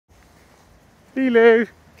Leeloo.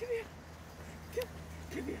 Come here.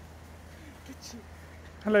 Come here. Get you.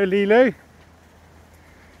 Hello, Leeloo.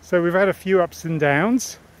 So we've had a few ups and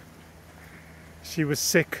downs. She was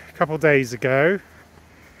sick a couple of days ago,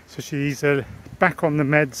 so she's back on the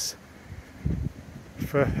meds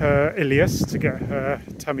for her ileus to get her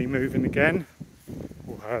tummy moving again,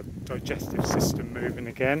 or her digestive system moving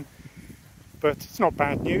again. But it's not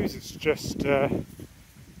bad news, it's just a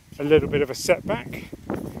little bit of a setback.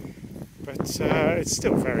 But it's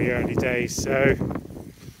still very early days, so...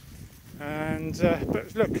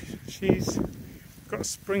 but look, she's got a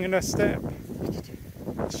spring in her step.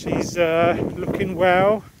 She's looking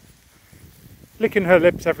well, licking her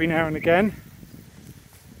lips every now and again.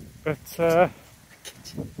 But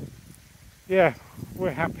yeah,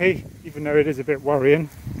 we're happy, even though it is a bit worrying.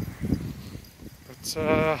 But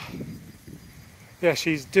yeah,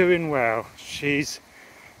 she's doing well. She's,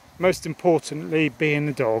 most importantly, being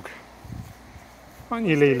a dog. Aren't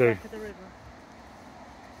you, Leeloo?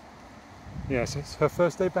 Yes, it's her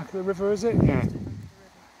first day back at the river, is it? Yeah.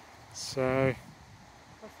 So...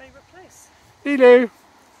 my favourite place. Leeloo!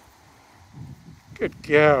 Good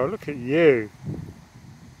girl, look at you.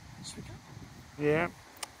 Should we go? Yeah.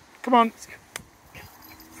 Come on.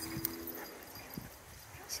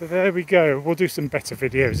 So there we go. We'll do some better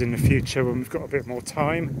videos in the future when we've got a bit more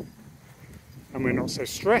time and we're not so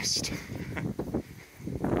stressed.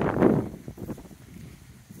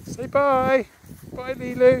 Say bye. Bye,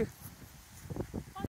 Leeloo.